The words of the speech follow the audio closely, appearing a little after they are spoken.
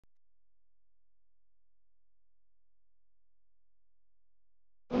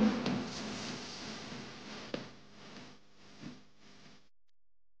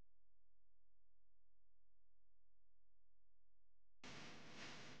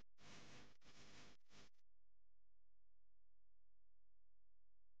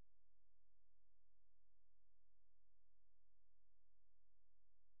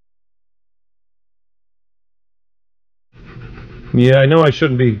Yeah, I know I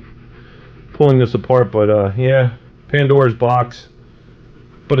shouldn't be pulling this apart, but yeah, Pandora's box.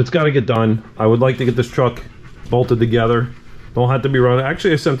 But it's got to get done. I would like to get this truck bolted together. Don't have to be running.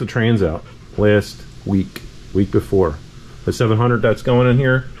 Actually, I sent the trans out last week before. The 700 that's going in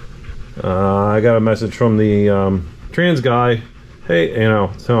here. I got a message from the trans guy. Hey, you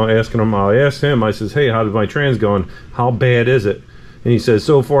know, so asking him, I asked him, I says, hey, how did my trans going? How bad is it? And he says,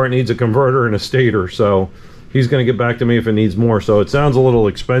 so far it needs a converter and a stator. So he's going to get back to me if it needs more. So it sounds a little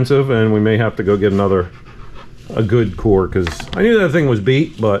expensive, and we may have to go get a good core, because I knew that thing was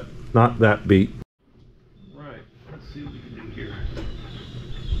beat, but not that beat. Right, let's see what we can do here.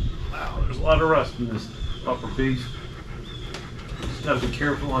 Wow, there's a lot of rust in this upper piece. Just gotta be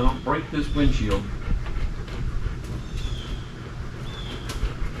careful I don't break this windshield.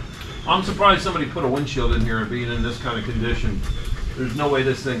 I'm surprised somebody put a windshield in here and being in this kind of condition. There's no way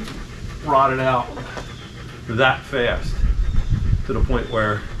this thing rotted out that fast to the point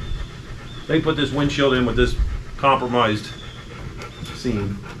where they put this windshield in with this compromised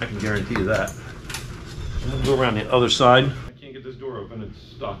seam. I can guarantee you that. I'll go around the other side. I can't get this door open, it's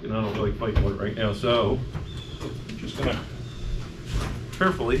stuck, and I don't really fight for it right now, so I'm just gonna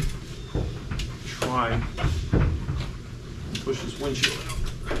carefully try and push this windshield out.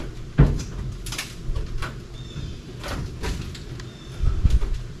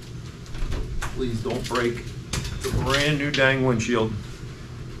 Please don't break the brand new dang windshield.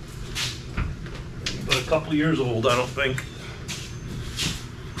 But a couple years old, I don't think.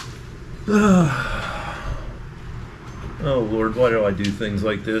 Oh Lord, why do I do things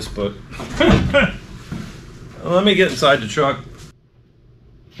like this? But let me get inside the truck.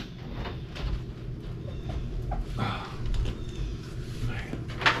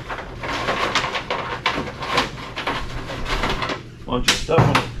 Bunch of stuff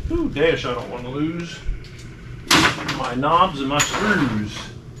on it. Ooh, dash I don't want to lose. My knobs and my screws.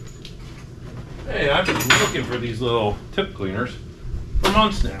 Hey, I've been looking for these little tip cleaners for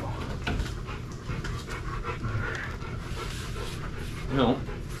months now. You know,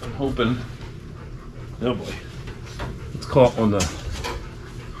 I'm hoping. Oh boy, it's caught on the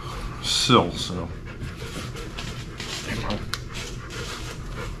sill, so.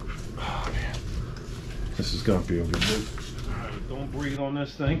 Oh man, this is gonna be a good move. Alright, don't breathe on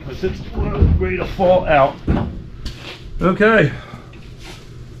this thing because it's ready to fall out. Okay.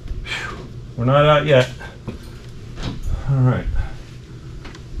 We're not out yet. All right.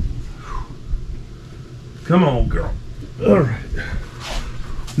 Come on, girl. All right.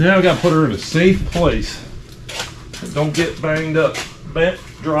 Now I got to put her in a safe place. Don't get banged up, bent,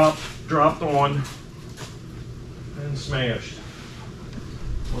 dropped on, and smashed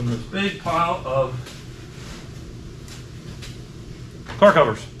on this big pile of car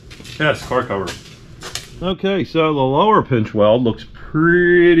covers. Yes, car covers. Okay, so the lower pinch weld looks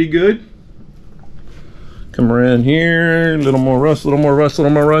pretty good. Come around here, a little more rust, a little more rust, a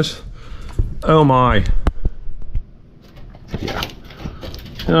little more rust. Oh my. Yeah.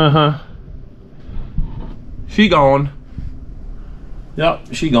 Uh-huh. She gone.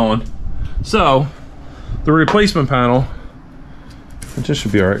 Yep, she gone. So, the replacement panel, it just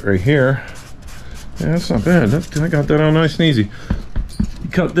should be right here. Yeah, that's not bad. I got that on nice and easy. You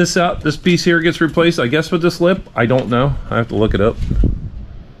cut this out, this piece here gets replaced, I guess with this lip. I don't know. I have to look it up.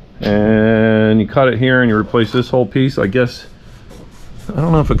 And you cut it here and you replace this whole piece. I guess, I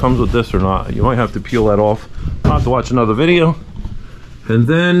don't know if it comes with this or not. You might have to peel that off. I'll have to watch another video. And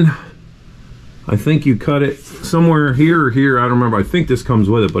then I think you cut it somewhere here or here. I don't remember. I think this comes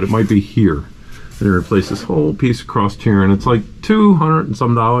with it, but it might be here. And you replace this whole piece across here, and it's like $200 and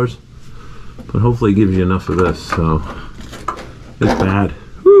some. But hopefully it gives you enough of this. So it's bad.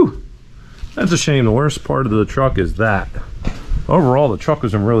 Whew. That's a shame. The worst part of the truck is that. Overall, the truck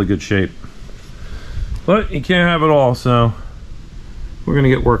was in really good shape. But you can't have it all, so we're gonna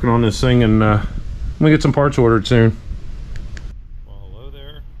get working on this thing, and I'm gonna get some parts ordered soon. Well, hello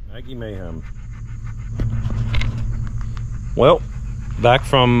there, Maggie Mayhem. Well, back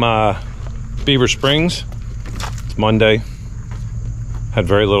from Beaver Springs. It's Monday. Had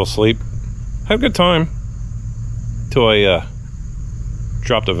very little sleep. Had a good time till I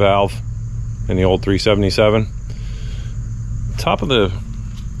dropped a valve in the old 377. Top of the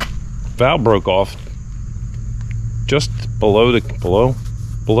valve broke off just below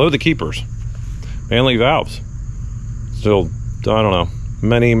the keepers. Manley valves. Still, I don't know,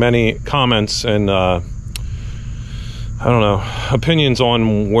 many comments and I don't know, opinions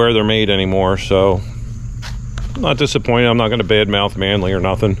on where they're made anymore. So I'm not disappointed. I'm not going to badmouth Manley or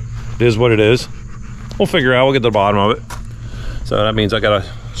nothing. It is what it is. We'll figure out. We'll get to the bottom of it. So that means I got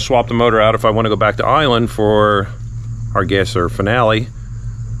to swap the motor out if I want to go back to Island for our gasser finale,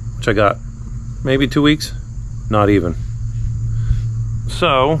 which I got maybe 2 weeks, not even.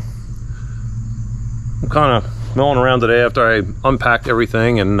 So I'm kind of milling around today after I unpacked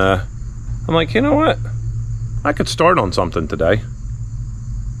everything, and I'm like, you know what, I could start on something today.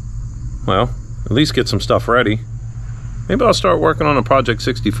 Well, at least get some stuff ready. Maybe I'll start working on a Project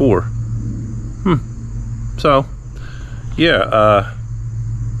 64. So yeah,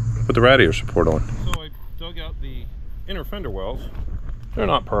 put the radiator support on. So I dug out the inner fender wells. They're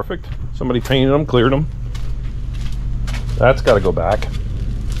not perfect. Somebody painted them, cleared them. That's got to go back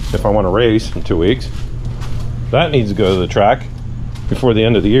if I want to race in 2 weeks. That needs to go to the track before the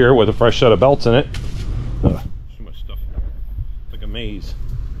end of the year with a fresh set of belts in it. Too much stuff. It's like a maze.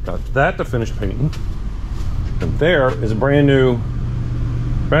 Got that to finish painting. And there is a brand new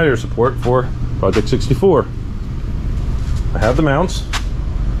radiator support for Project 64. I have the mounts.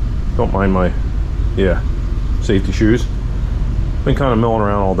 Don't mind my, safety shoes. Been kind of milling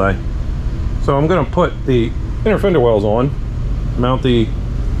around all day. So I'm going to put the inner fender wells on, mount the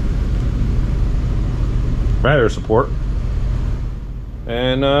radiator support,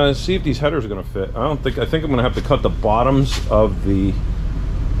 and see if these headers are going to fit. I think I'm going to have to cut the bottoms of the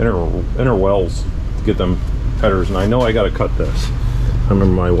inner wells to get them headers, and I know I got to cut this. I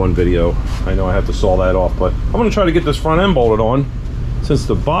remember my one video, I know I have to saw that off, but I'm going to try to get this front end bolted on. Since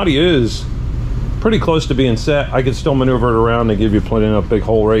the body is pretty close to being set, I can still maneuver it around. They give you plenty of big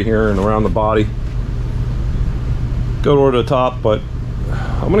hole right here and around the body. Go to the top, but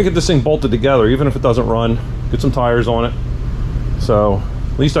I'm gonna get this thing bolted together, even if it doesn't run. Get some tires on it, so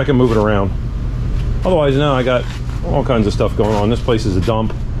at least I can move it around. Otherwise, now I got all kinds of stuff going on. This place is a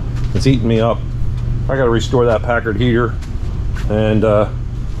dump. It's eating me up. I got to restore that Packard heater and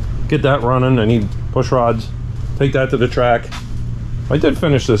get that running. I need push rods. Take that to the track. I did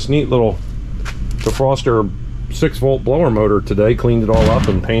finish this neat little defroster 6-volt blower motor today. Cleaned it all up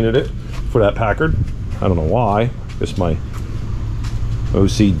and painted it for that Packard. I don't know why. Just my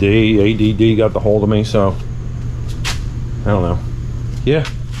OCD, ADD got the hold of me, so I don't know. Yeah,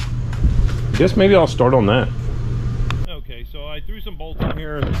 I guess maybe I'll start on that. Okay, so I threw some bolts in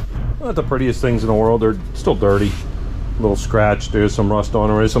here. Not the prettiest things in the world. They're still dirty. A little scratched. There's some rust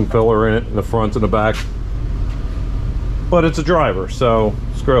on it. There's some filler in it in the front and the back. But it's a driver, so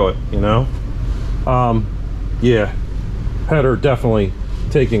screw it, you know? Yeah, header definitely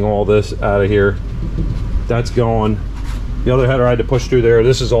taking all this out of here. That's gone. The other header I had to push through there.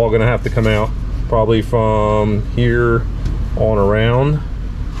 This is all going to have to come out probably from here on around.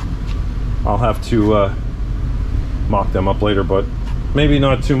 I'll have to mock them up later, but maybe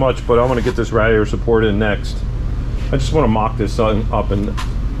not too much. But I'm going to get this radiator support in next. I just want to mock this up and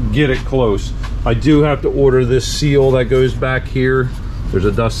get it close. I do have to order this seal that goes back here. There's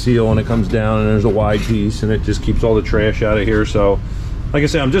a dust seal and it comes down, and there's a wide piece, and it just keeps all the trash out of here. So like I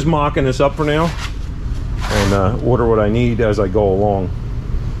said, I'm just mocking this up for now and order what I need as I go along.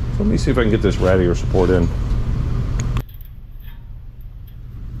 So let me see if I can get this radiator support in.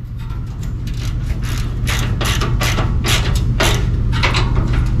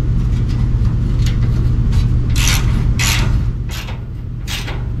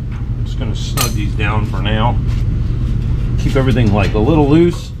 Down for now. Keep everything like a little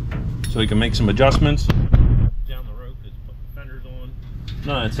loose so you can make some adjustments. Down the road, just put the fenders on.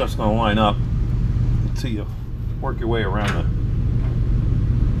 None of that stuff's gonna line up until you work your way around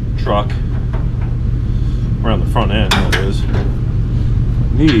the truck, around the front end, that is.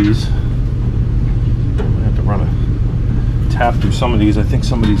 These, I have to run a tap through some of these. I think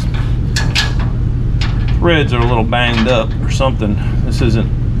some of these threads are a little banged up or something. This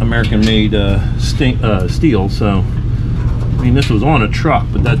isn't American made steel, so I mean, this was on a truck,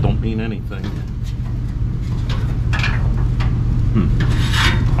 but that don't mean anything.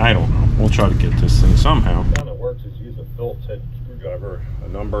 I don't know. We'll try to get this thing somehow. How that works is use a Phillips head screwdriver, a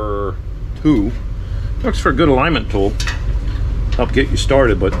number 2. Looks for a good alignment tool. Help get you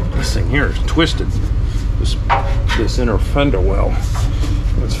started, but this thing here is twisted. This inner fender well,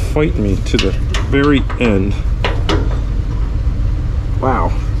 it's fighting me to the very end.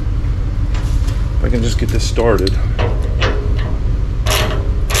 Wow. If I can just get this started.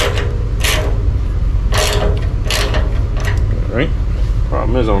 All right.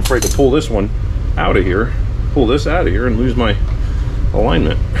 Problem is, I'm afraid to pull this one out of here, pull this out of here, and lose my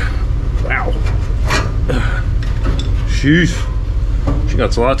alignment. Wow. Sheesh. She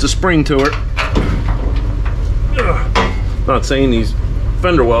got lots of spring to her. Not saying these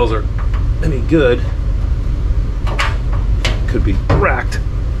fender wells are any good. Could be racked.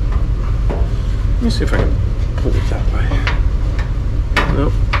 Let me see if I can pull it that way.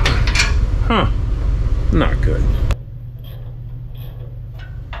 Nope. Huh. Not good.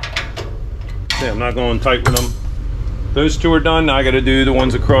 See, I'm not going tight with them. Those two are done. Now I got to do the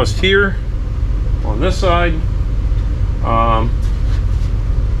ones across here on this side. Oh,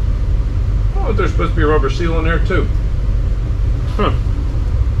 there's supposed to be a rubber seal in there too. Huh.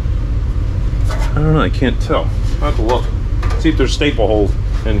 I don't know, I can't tell. I'll have to look. See if there's staple holes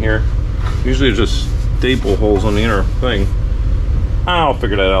in here. Usually there's just staple holes on the inner thing. I'll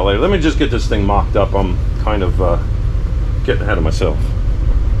figure that out later. Let me just get this thing mocked up. I'm kind of getting ahead of myself.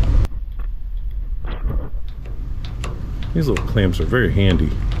 These little clamps are very handy.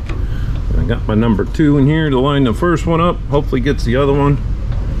 I got my number 2 in here to line the first one up. Hopefully gets the other one.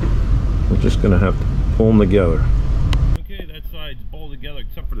 We're just gonna have to pull them together. Okay, that side's bolted together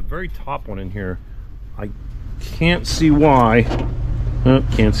except for the very top one in here. I can't see why. Oh,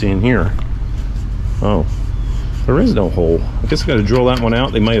 can't see in here. Oh, there is no hole. I guess I got to drill that one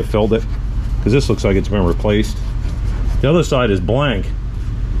out. They might have filled it because this looks like it's been replaced. The other side is blank.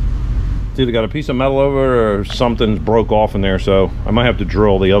 It's either got a piece of metal over it or something broke off in there, so I might have to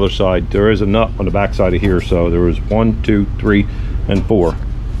drill the other side. There is a nut on the back side of here, so there was 1, 2, 3, and 4.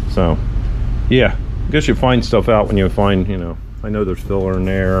 So yeah, I guess you find stuff out when you find, you know, I know there's filler in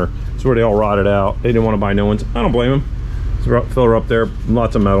there. It's where they all rotted out. They didn't want to buy new ones. I don't blame them. There's filler up there,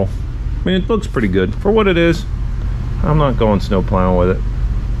 lots of metal. I mean, it looks pretty good for what it is. I'm not going snow plowing with it.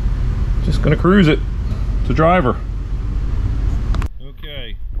 Just gonna cruise it. It's a driver.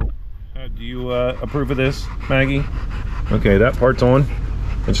 Okay. Do you approve of this, Maggie? Okay, that part's on.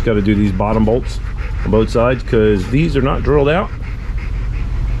 I just got to do these bottom bolts on both sides because these are not drilled out.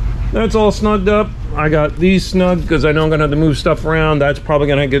 That's all snugged up. I got these snug because I know I'm gonna have to move stuff around. That's probably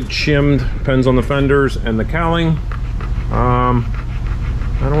gonna get shimmed. Depends on the fenders and the cowling. I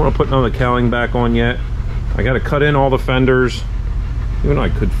don't want to put none of the cowling back on yet. I got to cut in all the fenders, even though I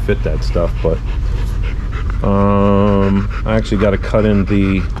could fit that stuff, but I actually got to cut in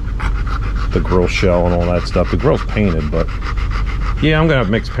the grill shell and all that stuff. The grill's painted, but yeah, I'm gonna have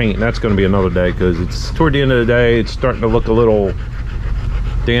mixed paint, and that's gonna be another day because it's toward the end of the day. It's starting to look a little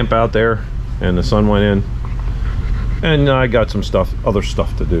damp out there, and the sun went in, and I got some other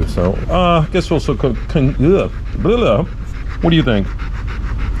stuff to do. So I guess we'll what do you think?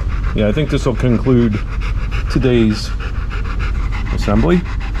 Yeah, I think this will conclude today's assembly.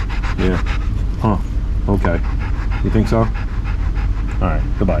 Yeah. Huh. Okay. You think so? All right.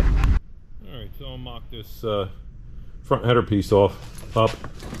 Goodbye. All right. So I'll mock this front header piece up,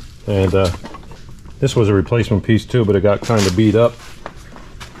 and this was a replacement piece too, but it got kind of beat up.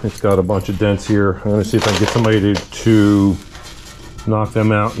 It's got a bunch of dents here. I'm gonna see if I can get somebody to knock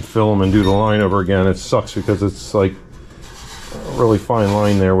them out and fill them and do the line over again. It sucks because it's like a really fine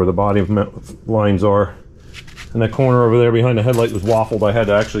line there where the body lines are, and that corner over there behind the headlight was waffled. I had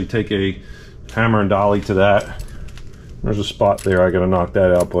to actually take a hammer and dolly to that. There's a spot there, I gotta knock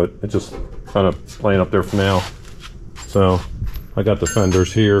that out, but it's just kind of laying up there for now. So I got the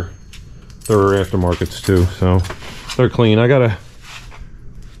fenders here. They're aftermarkets too, so they're clean. I gotta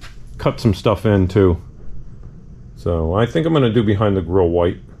cut some stuff in too. So I think I'm gonna do behind the grill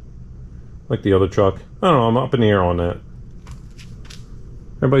white, like the other truck. I don't know, I'm up in the air on that.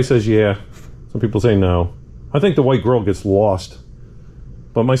 Everybody says yeah. Some people say no. I think the white grill gets lost.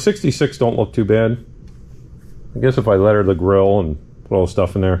 But my 66 don't look too bad. I guess if I letter the grill and put all the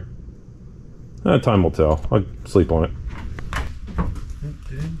stuff in there, time will tell. I'll sleep on it.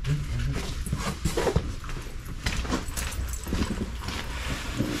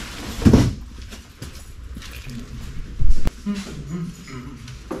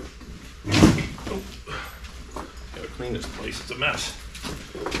 Gotta clean this place, it's a mess.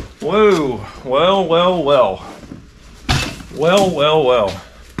 Whoa, well.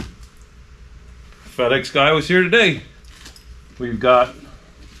 FedEx guy was here today. We've got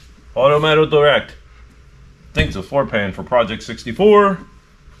Automato Direct. I think it's a floor pan for Project 64.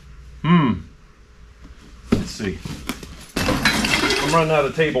 Let's see. I'm running out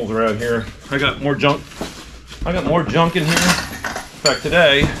of tables around here. I got more junk in here. In fact,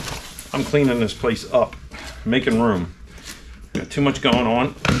 today I'm cleaning this place up, making room. Got too much going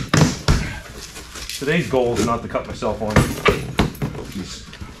on. Today's goal is not to cut myself on these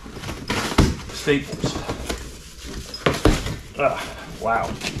staples. Wow.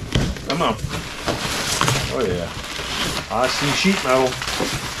 Come on. Oh yeah. I see sheet metal.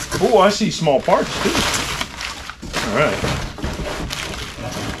 Oh, I see small parts too. All right.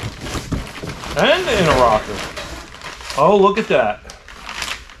 And in a rocker. Oh, look at that.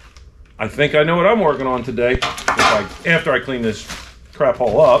 I think I know what I'm working on today. After I clean this crap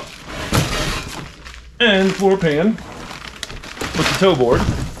all up. And floor pan with the toe board.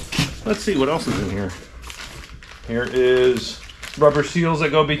 Let's see what else is in here. Here is rubber seals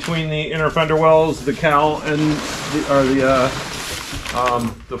that go between the inner fender wells, the cowl, and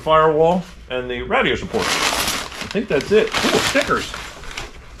the firewall, and the radio support. I think that's it. Ooh, stickers.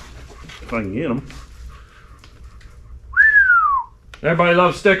 If I can get them. Everybody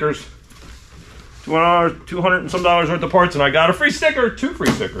loves stickers. $200 and some worth of parts, and I got a free sticker. 2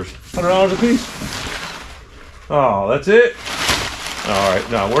 free stickers. $100 a piece. Oh, that's it? All right,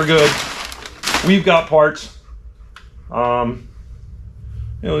 no, we're good. We've got parts.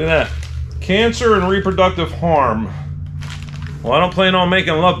 Hey, look at that. Cancer and reproductive harm. Well, I don't plan on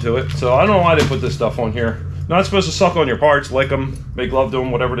making love to it, so I don't know why they put this stuff on here. Not supposed to suck on your parts, lick them, make love to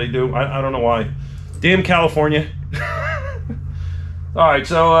them, whatever they do. I don't know why. Damn California. All right,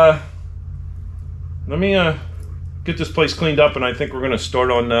 so let me get this place cleaned up, and I think we're going to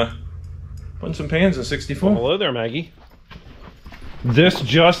start on putting some pans in 64. Hello there, Maggie. This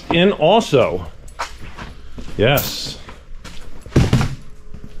just in also. Yes.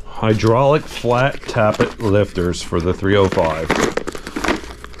 Hydraulic flat tappet lifters for the 305.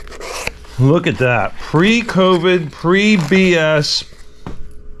 Look at that. Pre-COVID, pre-BS,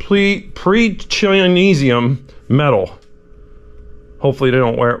 pre-Chinesium metal. Hopefully they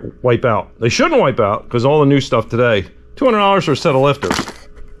don't wipe out. They shouldn't wipe out because all the new stuff today. $200 for a set of lifters.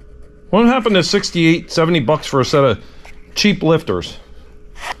 What happened to 68, 70 bucks for a set of cheap lifters?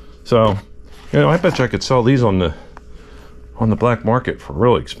 So, you know, I bet you I could sell these on the black market for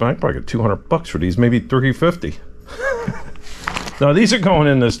really expensive. Probably get 200 bucks for these, maybe 350. Now these are going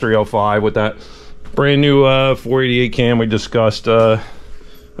in this 305 with that brand new 488 cam we discussed. I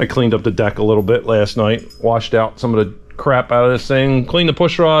cleaned up the deck a little bit last night, washed out some of the crap out of this thing, cleaned the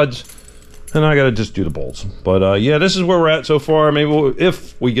push rods, and I gotta just do the bolts. But yeah, this is where we're at so far. Maybe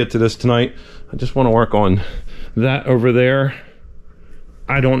if we get to this tonight, I just want to work on that over there.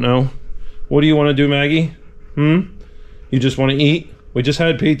 I don't know. What do you want to do, Maggie? You just want to eat? We just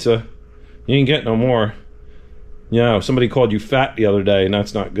had pizza. You ain't getting no more. Yeah, somebody called you fat the other day, and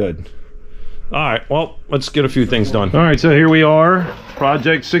that's not good. All right, well, let's get a few things done. All right, so here we are,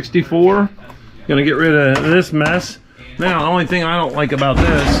 Project 64. Gonna get rid of this mess. Now, the only thing I don't like about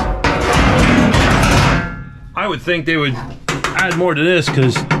this, I would think they would add more to this,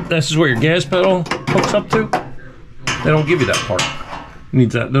 because this is where your gas pedal hooks up to. They don't give you that part. It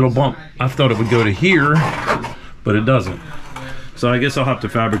needs that little bump. I thought it would go to here, but it doesn't. So I guess I'll have to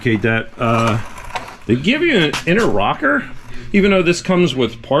fabricate that. They give you an inner rocker, even though this comes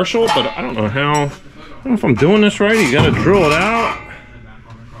with partial, but I don't know how. I don't know if I'm doing this right. You gotta drill it out.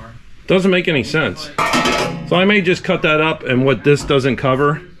 Doesn't make any sense. So I may just cut that up, and what this doesn't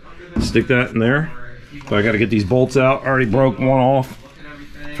cover, stick that in there. So I gotta get these bolts out. I already broke one off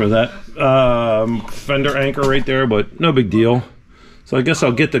for that fender anchor right there, but no big deal. So I guess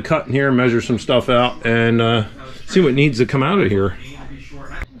I'll get the cut in here, measure some stuff out, and see what needs to come out of here.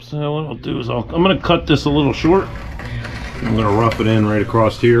 So what I'll do is I'm going to cut this a little short. I'm going to rough it in right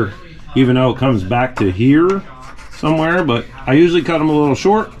across here, even though it comes back to here somewhere, but I usually cut them a little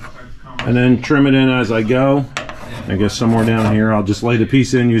short and then trim it in as I go. I guess somewhere down here I'll just lay the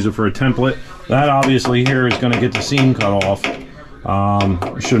piece in, use it for a template. That obviously here is going to get the seam cut off.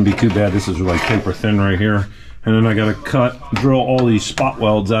 It shouldn't be too bad. This is like paper thin right here. And then I got to drill all these spot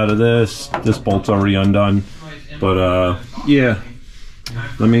welds out of this. This bolt's already undone. But yeah,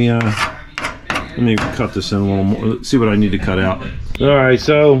 let me cut this in a little more. Let's see what I need to cut out. All right,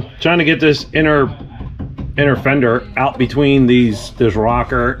 so trying to get this inner fender out between this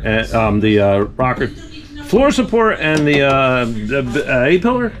rocker and the rocker floor support and the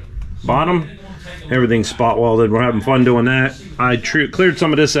A-pillar bottom. Everything's spot welded. We're having fun doing that. I cleared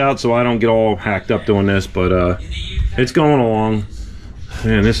some of this out so I don't get all hacked up doing this, but it's going along.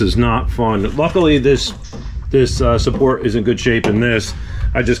 Man, this is not fun. Luckily, this support is in good shape in this.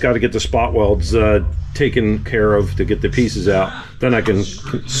 I just got to get the spot welds taken care of to get the pieces out. Then I can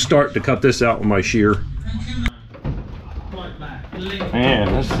start to cut this out with my shear.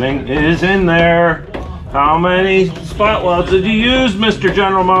 Man, this thing is in there. How many spot welds did you use, Mr.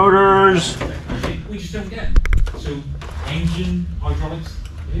 General Motors? We just don't get. So, engine, hydraulics,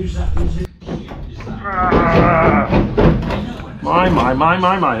 who's that? My.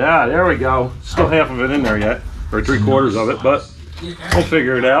 Yeah, there we go. Still half of it in there yet, or 3/4 of it, but we'll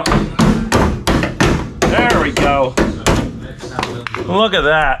figure it out. There we go. Look at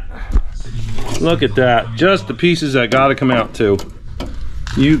that. Look at that. Just the pieces that gotta come out too.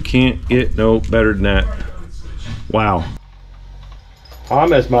 You can't get no better than that. Wow. Hi,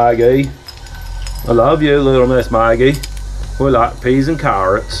 Miss Maggie. I love you, little Miss Maggie. We like peas and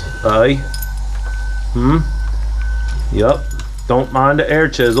carrots, eh? Yep. Don't mind the air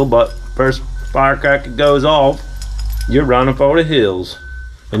chisel, but first firecracker goes off, You're running for the hills.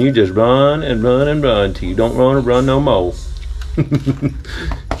 And you just run and run and run till you don't want to run no more.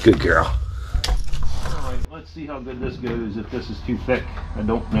 Good girl. Alright, let's see how good this goes. If this is too thick, I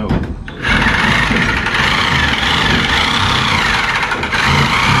don't know.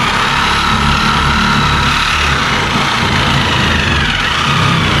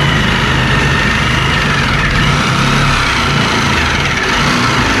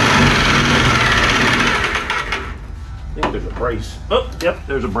 I think there's a brace. Oh, yep,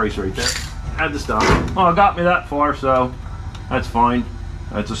 there's a brace right there. Had to stop. Oh, it got me that far, so that's fine.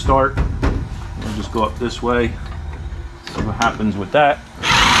 That's a start. I'll just go up this way. See what happens with that.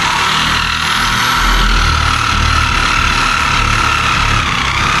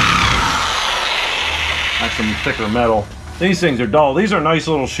 That's some thicker metal. These things are dull. These are nice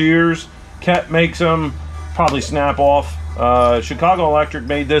little shears. Cat makes them. Probably snap off. Chicago Electric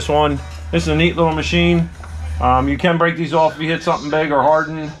made this one. This is a neat little machine. You can break these off if you hit something big or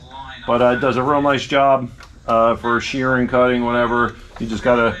hardened, but it does a real nice job for shearing, cutting, whatever. You just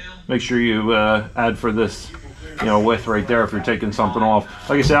gotta make sure you add for this, you know, width right there if you're taking something off.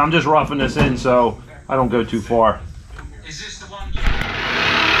 Like I said, I'm just roughing this in so I don't go too far. Is this the one?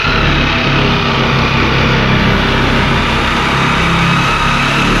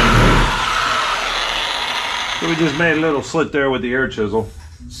 So we just made a little slit there with the air chisel.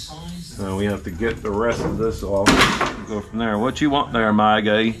 So we have to get the rest of this off. Go from there. What you want there, my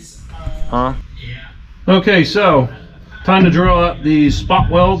guy? Huh? Okay, so time to drill out these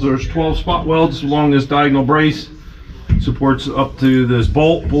spot welds. There's 12 spot welds along this diagonal brace. Supports up to this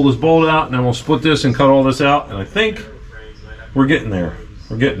bolt. Pull this bolt out, and then we'll split this and cut all this out. And I think we're getting there.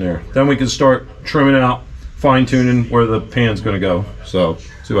 We're getting there. Then we can start trimming out, fine tuning where the pan's going to go. So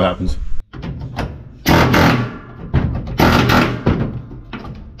see what happens.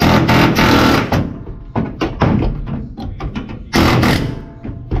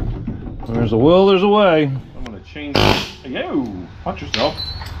 There's a will, there's a way. I'm gonna change. Yo, watch yourself.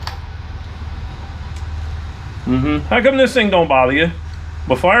 How come this thing don't bother you?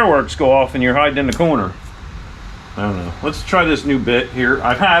 But fireworks go off and you're hiding in the corner. I don't know. Let's try this new bit here.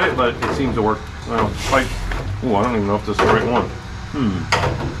 I've had it, but it seems to work. Well, like, oh, I don't even know if this is the right one.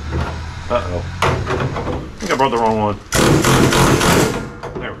 Uh-oh. I think I brought the wrong one.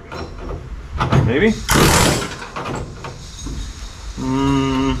 There we go. Maybe?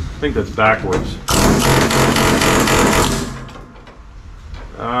 I think that's backwards.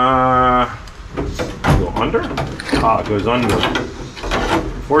 Go under? Ah, it goes under.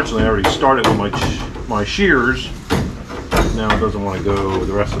 Unfortunately, I already started with my shears. Now it doesn't want to go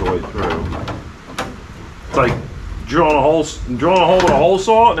the rest of the way through. It's like drilling a hole with a hole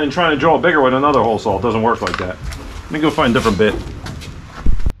saw and then trying to drill a bigger with another hole saw. It doesn't work like that. Let me go find a different bit.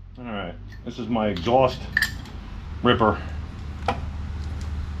 All right, this is my exhaust ripper.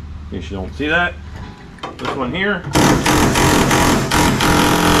 In case you don't see that, this one here.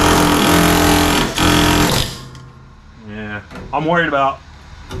 Yeah, I'm worried about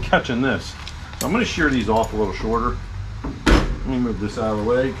catching this. So I'm going to shear these off a little shorter. Let me move this out of the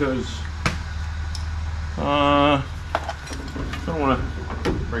way because I don't want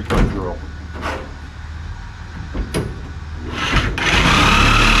to break my drill.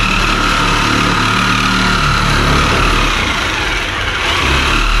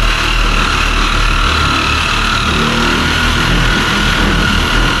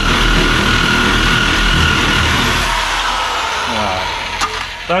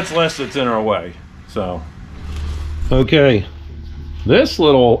 That's less that's in our way. So okay, this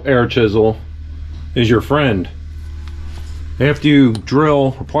little air chisel is your friend. After you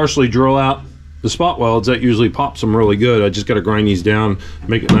drill or partially drill out the spot welds, that usually pops them really good. I just got to grind these down,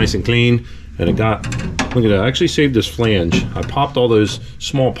 make it nice and clean. And it got, look at that, I actually saved this flange. I popped all those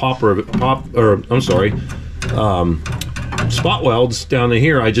small spot welds down to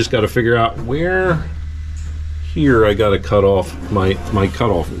here. I just got to figure out where here I got to cut off. My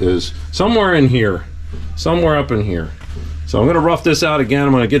cutoff is somewhere in here, somewhere up in here. So I'm going to rough this out again.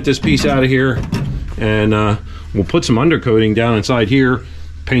 I'm going to get this piece out of here, and we'll put some undercoating down inside here,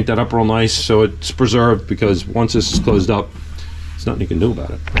 paint that up real nice so it's preserved, because once this is closed up, there's nothing you can do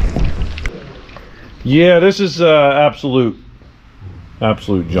about it. Yeah, this is absolute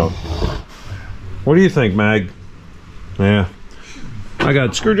junk. What do you think, Mag? Yeah. I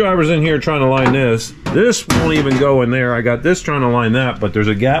got screwdrivers in here trying to line this. This won't even go in there. I got this trying to line that, but there's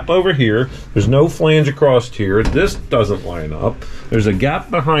a gap over here. There's no flange across here. This doesn't line up. There's a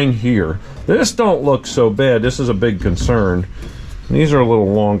gap behind here. This don't look so bad. This is a big concern. These are a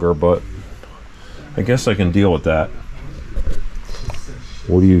little longer, but I guess I can deal with that.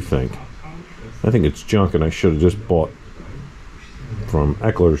 What do you think? I think it's junk, and I should have just bought from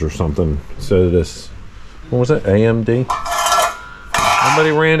Eckler's or something. So this, what was it? AMD.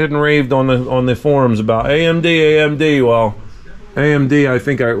 Somebody ranted and raved on the forums about AMD. Well, AMD, I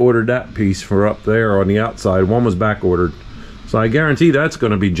think I ordered that piece for up there on the outside. One was back ordered, so I guarantee that's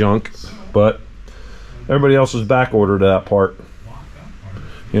going to be junk. But everybody else was back ordered that part.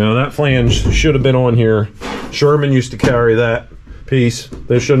 You know, that flange should have been on here. Sherman used to carry that piece.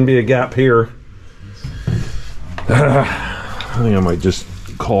 There shouldn't be a gap here. I think I might just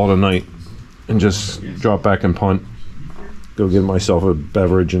call it a night and just drop back and punt. Go get myself a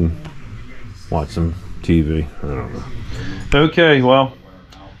beverage and watch some TV. I don't know. Okay, well,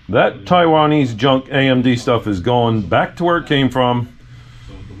 that Taiwanese junk AMD stuff is going back to where it came from.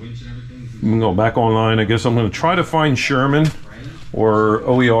 I'm going to go back online. I guess I'm going to try to find Sherman or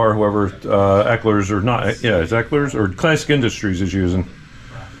OER, whoever, Eckler's or not. Yeah, it's Eckler's or Classic Industries is using.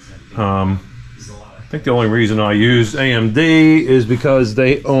 I think the only reason I used AMD is because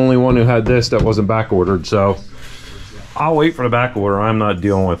they only one who had this that wasn't back ordered. So I'll wait for the back order. I'm not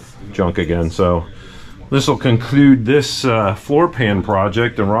dealing with junk again. So this will conclude this floor pan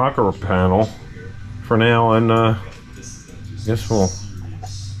project and rocker panel for now, and I guess we'll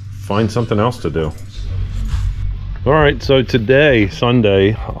find something else to do. All right, so today,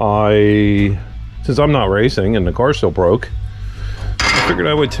 Sunday, since I'm not racing and the car still broke, I figured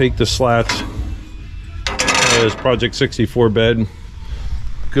I would take the slats as Project 64 bed,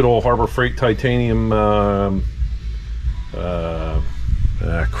 good old Harbor Freight titanium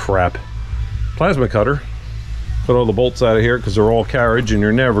crap plasma cutter, cut all the bolts out of here because they're all carriage and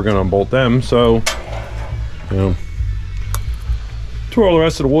you're never going to bolt them. So, you know, tore all the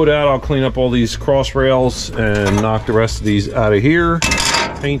rest of the wood out. I'll clean up all these cross rails and knock the rest of these out of here,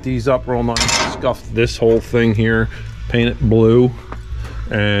 paint these up real nice, scuff this whole thing here, paint it blue,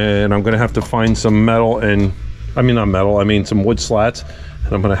 and I'm gonna have to find some metal and some wood slats,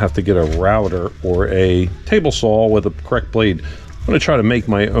 and I'm gonna have to get a router or a table saw with a correct blade. I'm gonna try to make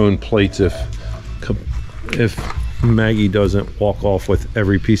my own plates if Maggie doesn't walk off with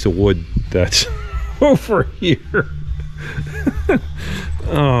every piece of wood that's over here.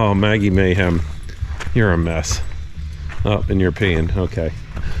 Oh, Maggie Mayhem, you're a mess. Oh, and you're peeing. Okay,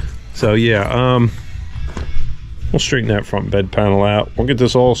 so yeah, we'll straighten that front bed panel out. We'll get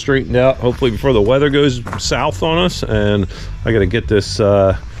this all straightened out hopefully before the weather goes south on us, and I gotta get this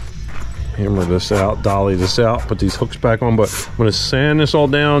hammer this out, dolly this out, put these hooks back on. But I'm gonna sand this all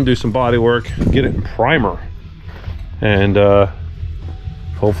down, do some body work, get it in primer, and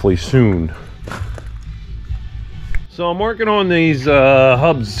hopefully soon. So I'm working on these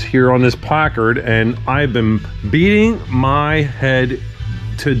hubs here on this placard, and I've been beating my head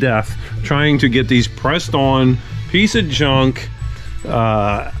to death trying to get these pressed on piece of junk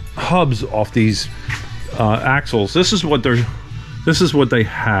hubs off these axles. This is what they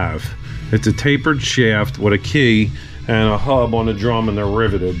have. It's a tapered shaft with a key and a hub on the drum, and they're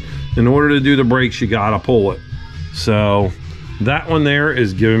riveted. In order to do the brakes, you gotta pull it. So that one there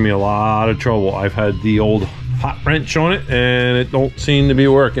is giving me a lot of trouble. I've had the old hot wrench on it and it don't seem to be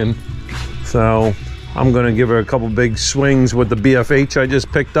working. So I'm gonna give it a couple big swings with the BFH I just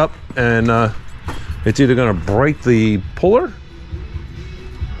picked up, and it's either gonna break the puller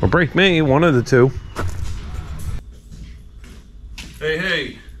or break me, one of the two.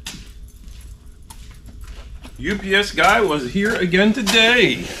 Hey, UPS guy was here again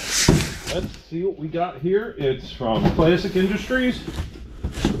today. Let's see what we got here. It's from Classic Industries.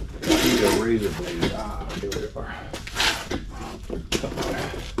 Need a razor blade. Here we are. Cut my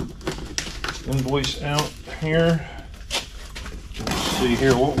invoice out here. Let's see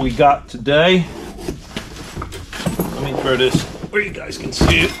here what we got today. Let me throw this where you guys can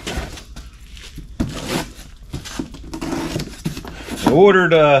see it. I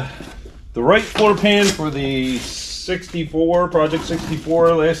ordered the right floor pan for the 64, Project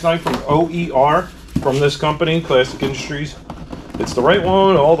 64 last night from OER, from this company, Classic Industries. It's the right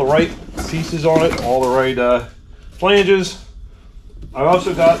one, all the right pieces on it, all the right flanges. I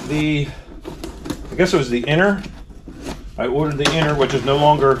also got the, I guess it was the inner. I ordered the inner, which is no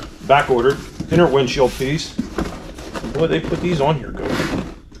longer back ordered, inner windshield piece. Boy, they put these on here good.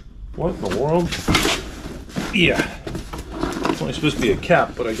 What in the world? Yeah. It's only supposed to be a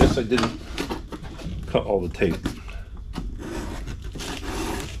cap, but I guess I didn't cut all the tape.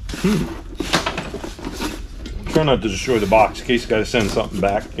 Try not to destroy the box in case you gotta send something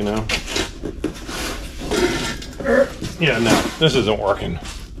back, you know. Yeah, no, this isn't working.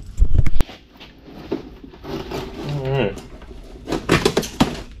 Alright.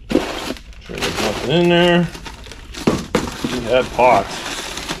 Sure there's nothing in there. We had pots.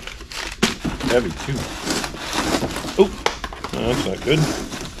 Heavy too. Oh, Oh, that's not good.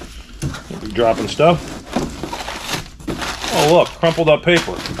 I'll be dropping stuff. Oh look, crumpled up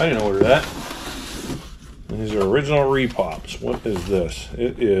paper. I didn't order that. These are original repops. What is this?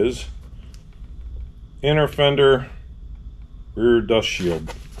 It is inner fender rear dust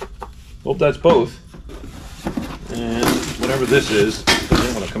shield. Hope that's both. And whatever this is,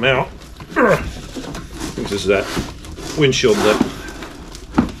 doesn't want to come out. I think this is that windshield lip.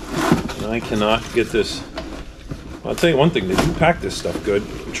 And I cannot get this. I'll tell you one thing, they do pack this stuff good.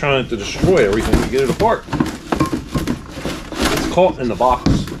 I'm trying to destroy everything to get it apart. It's caught in the box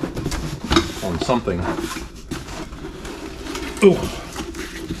on something. Ooh.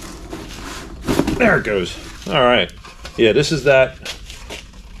 There it goes. All right. Yeah, this is that.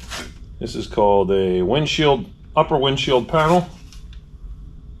 This is called a windshield, upper windshield panel.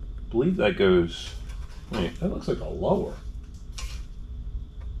 I believe that goes, wait, that looks like a lower.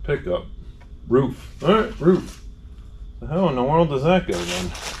 Pickup. Roof. All right, roof. How in the world does that go then?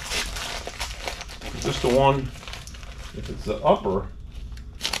 Is this the one? If it's the upper,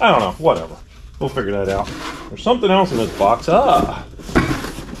 I don't know, whatever. We'll figure that out. There's something else in this box. Ah,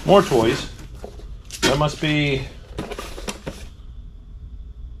 more toys. That must be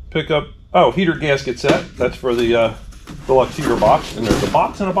pickup. Oh, heater gasket set. That's for the deluxe heater box. And there's a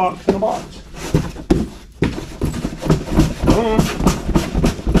box and a box and a box.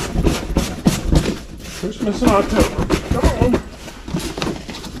 Christmas in October. Come on.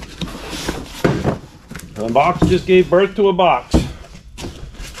 And the box just gave birth to a box.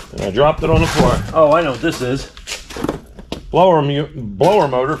 And I dropped it on the floor. Oh, I know what this is. Blower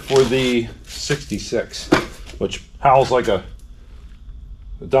motor for the 66, which howls like a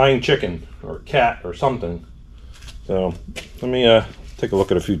dying chicken or cat or something. So let me take a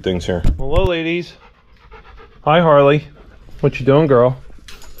look at a few things here. Hello, ladies. Hi, Harley. What you doing, girl?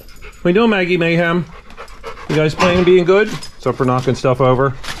 What you doing, Maggie Mayhem? You guys playing being good? Except for knocking stuff over.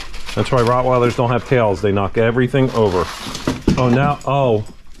 That's why Rottweilers don't have tails. They knock everything over. Oh, now, oh,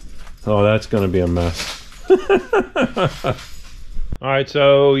 that's gonna be a mess. All right,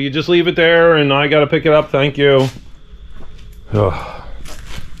 so you just leave it there and I gotta pick it up. Thank you. Ugh.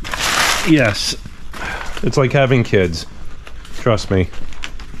 Yes, it's like having kids. Trust me.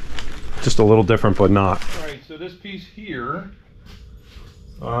 Just a little different, but not. All right, so this piece here.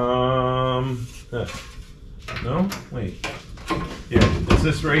 No, wait. Yeah, it's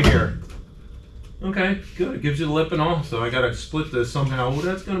this right here. Okay, good. It gives you the lip and all. So I gotta split this somehow. Well,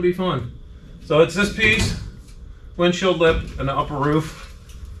 that's gonna be fun. So it's this piece, windshield lip, and the upper roof.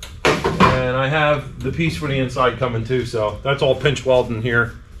 And I have the piece for the inside coming too. So that's all pinch welding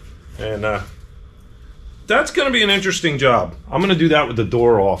here. And that's gonna be an interesting job. I'm gonna do that with the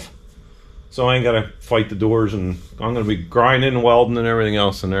door off. So I ain't gotta fight the doors, and I'm gonna be grinding and welding and everything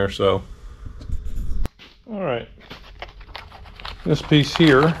else in there, so. All right. This piece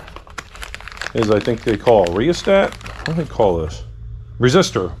here is, I think they call a rheostat. What do they call this?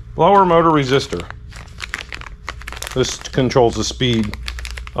 Resistor, blower motor resistor. This controls the speed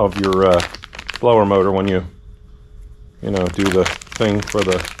of your blower motor when you know, do the thing for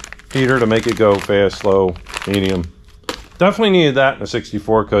the heater to make it go fast, slow, medium. Definitely needed that in a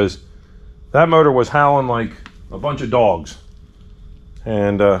 64 because that motor was howling like a bunch of dogs.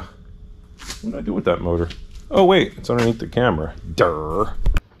 And what did I do with that motor? Oh wait, it's underneath the camera. Durr.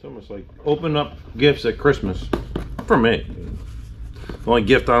 It's almost like open up gifts at Christmas. For me. The only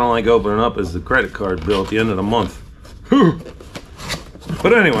gift I don't like opening up is the credit card bill at the end of the month.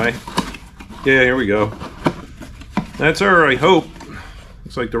 But anyway, yeah, here we go. That's her, I hope.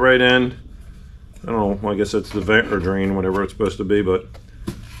 Looks like the right end. I don't know, I guess that's the vent or drain, whatever it's supposed to be, but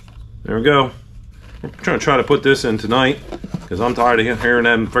there we go. I'm trying to put this in tonight because I'm tired of hearing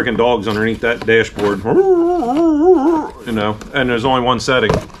them freaking dogs underneath that dashboard. You know, and there's only one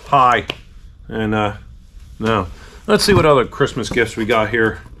setting, high. And no. Let's see what other Christmas gifts we got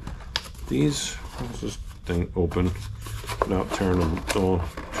here. These, what's this thing open without turn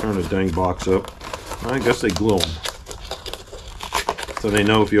the dang box up? I guess they glue them so they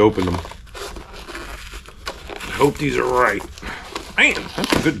know if you open them. I hope these are right. Man,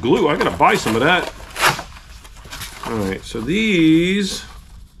 that's a good glue. I gotta buy some of that. Alright, so these.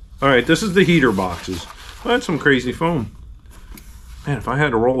 Alright, this is the heater boxes. Well, that's some crazy foam. Man, if I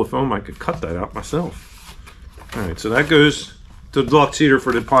had a roll of foam, I could cut that out myself. Alright, so that goes to the deluxe heater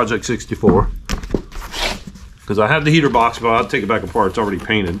for the Project 64. Because I have the heater box, but I'll take it back apart. It's already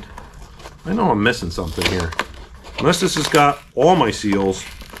painted. I know I'm missing something here. Unless this has got all my seals,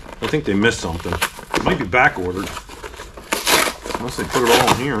 I think they missed something. It might be back ordered. Unless they put it all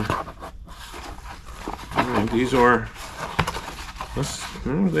in here. Alright, these are,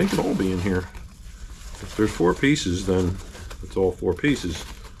 they could all be in here. If there's 4 pieces, then It's all 4 pieces.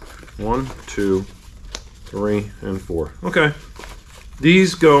 1, 2, 3, and 4. Okay.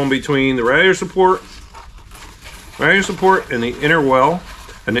 These go in between the radiator support and the inner well,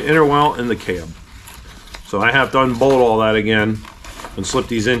 and the inner well and the cab. So I have to unbolt all that again and slip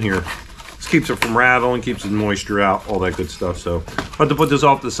these in here. This keeps it from rattling, keeps the moisture out, all that good stuff. So I have to put this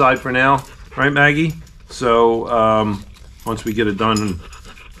off the side for now, right, Maggie? So once we get it done and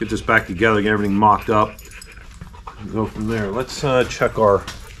get this back together, get everything mocked up, go from there. Let's check our.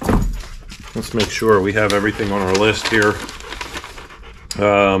 Let's make sure we have everything on our list here.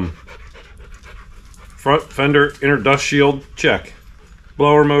 Front fender inner dust shield, check.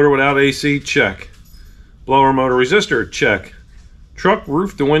 Blower motor without AC, check. Blower motor resistor, check. Truck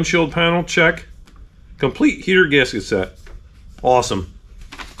roof to windshield panel, check. Complete heater gasket set. Awesome.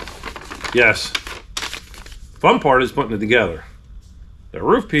 Yes. Fun part is putting it together. The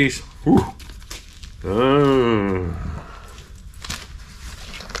roof piece, whew.